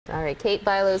All right, Kate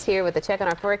Bilo's here with a check on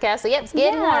our forecast. So, yep, it's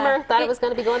getting warmer. Thought it was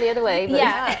going to be going the other way. But.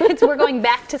 Yeah, we're going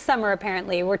back to summer,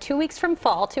 apparently. We're 2 weeks from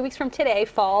fall. 2 weeks from today,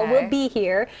 fall will be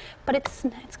here. But it's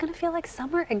going to feel like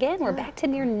summer again. We're back to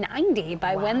near 90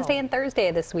 by Wednesday and Thursday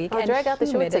of this week. I'll drag out the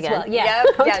shorts again. Well. Yeah,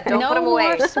 don't put them away.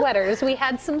 No more sweaters. We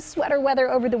had some sweater weather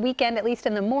over the weekend, at least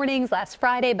in the mornings last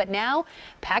Friday. But now,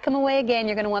 pack them away again.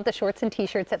 You're going to want the shorts and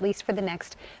T-shirts at least for the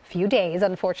next few days,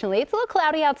 unfortunately. It's a little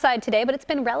cloudy outside today, but it's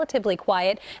been relatively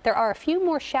quiet. There are a few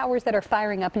more showers that are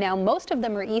firing up now. Most of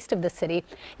them are east of the city.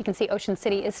 You can see Ocean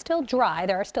City is still dry.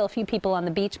 There are still a few people on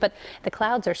the beach, but the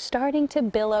clouds are starting to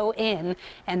billow in,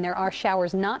 and there are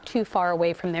showers not too far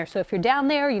away from there. So if you're down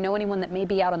there, you know anyone that may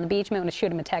be out on the beach, you may want to shoot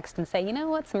them a text and say, you know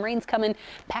what, some rain's coming,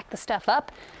 pack the stuff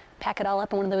up. Pack it all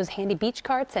up in one of those handy beach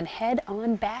carts and head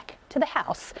on back to the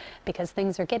house because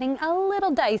things are getting a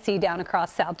little dicey down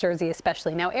across South Jersey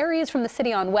especially. Now areas from the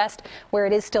city on west where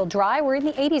it is still dry, we're in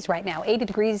the 80s right now. 80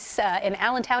 degrees in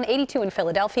Allentown, 82 in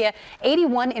Philadelphia,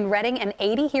 81 in Reading, and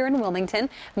 80 here in Wilmington.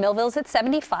 Millville's at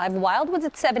 75, Wildwood's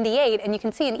at 78, and you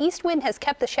can see an east wind has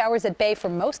kept the showers at bay for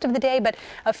most of the day, but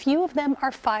a few of them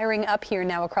are firing up here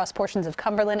now across portions of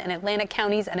Cumberland and Atlantic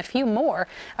counties, and a few more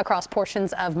across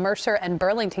portions of Mercer and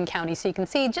Burlington counties. So you can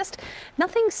see just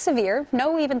nothing severe,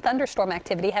 no even thunderstorm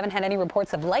activity. Haven't had any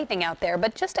reports of lightning out there,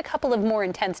 but just a couple of more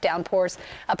intense downpours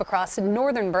up across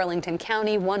northern Burlington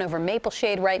County, one over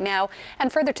Mapleshade right now.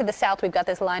 And further to the south, we've got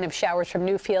this line of showers from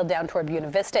Newfield down toward Buena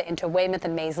Vista into Weymouth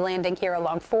and Mays Landing here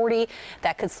along 40.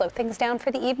 That could slow things down for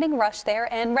the evening rush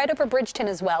there. And right over Bridgeton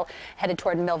as well, headed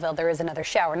toward Millville, there is another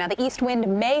shower. Now the east wind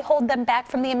may hold them back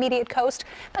from the immediate coast,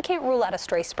 but can't rule out a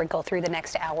stray sprinkle through the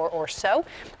next hour or so.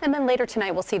 And then later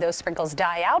tonight, we'll see those sprinkles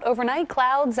die out. Overnight,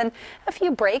 clouds and a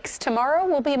few breaks. Tomorrow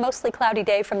will be a mostly cloudy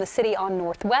day from the city on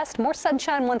northwest. More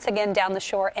sunshine once again down the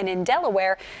shore, and in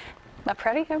Delaware, a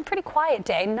pretty quiet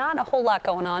day. Not a whole lot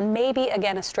going on. Maybe,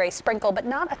 again, a stray sprinkle, but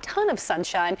not a ton of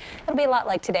sunshine. It'll be a lot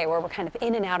like today where we're kind of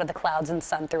in and out of the clouds and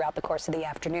sun throughout the course of the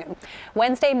afternoon.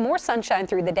 Wednesday, more sunshine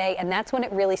through the day, and that's when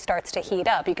it really starts to heat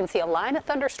up. You can see a line of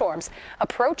thunderstorms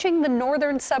approaching the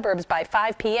northern suburbs by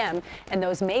 5 p.m., and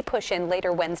those may push in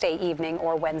later Wednesday evening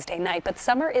or Wednesday night. But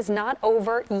summer is not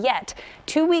over yet.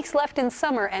 2 weeks left in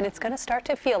summer, and it's going to start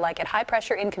to feel like it. High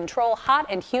pressure in control. Hot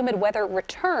and humid weather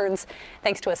returns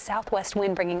thanks to a southwest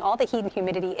wind bringing all the heat and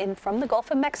humidity in from the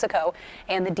Gulf of Mexico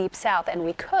and the deep south, and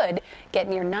we could get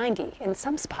near 90 in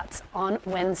some spots on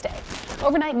Wednesday.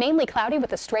 Overnight, mainly cloudy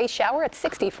with a stray shower at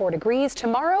 64 degrees.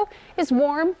 Tomorrow is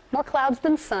warm, more clouds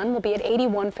than sun. We'll be at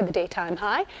 81 for the daytime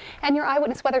high. And your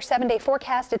Eyewitness Weather 7-day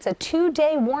forecast, it's a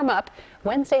 2-day warm up.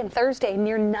 Wednesday and Thursday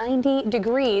near 90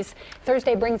 degrees.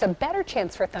 Thursday brings a better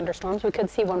chance for thunderstorms. We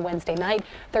could see one Wednesday night.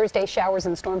 Thursday, showers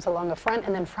and storms along the front,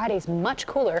 and then Friday's much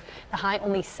cooler. The high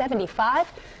only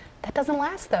 75. That doesn't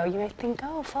last, though. You might think,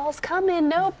 oh, fall's coming.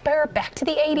 Nope, we're back to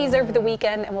the 80s over the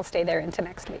weekend, and we'll stay there into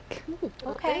next week.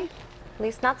 Okay. At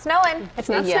least not snowing. It's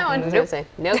not snowing. Nope.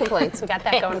 No complaints. We got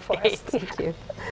that going for us. Thank you.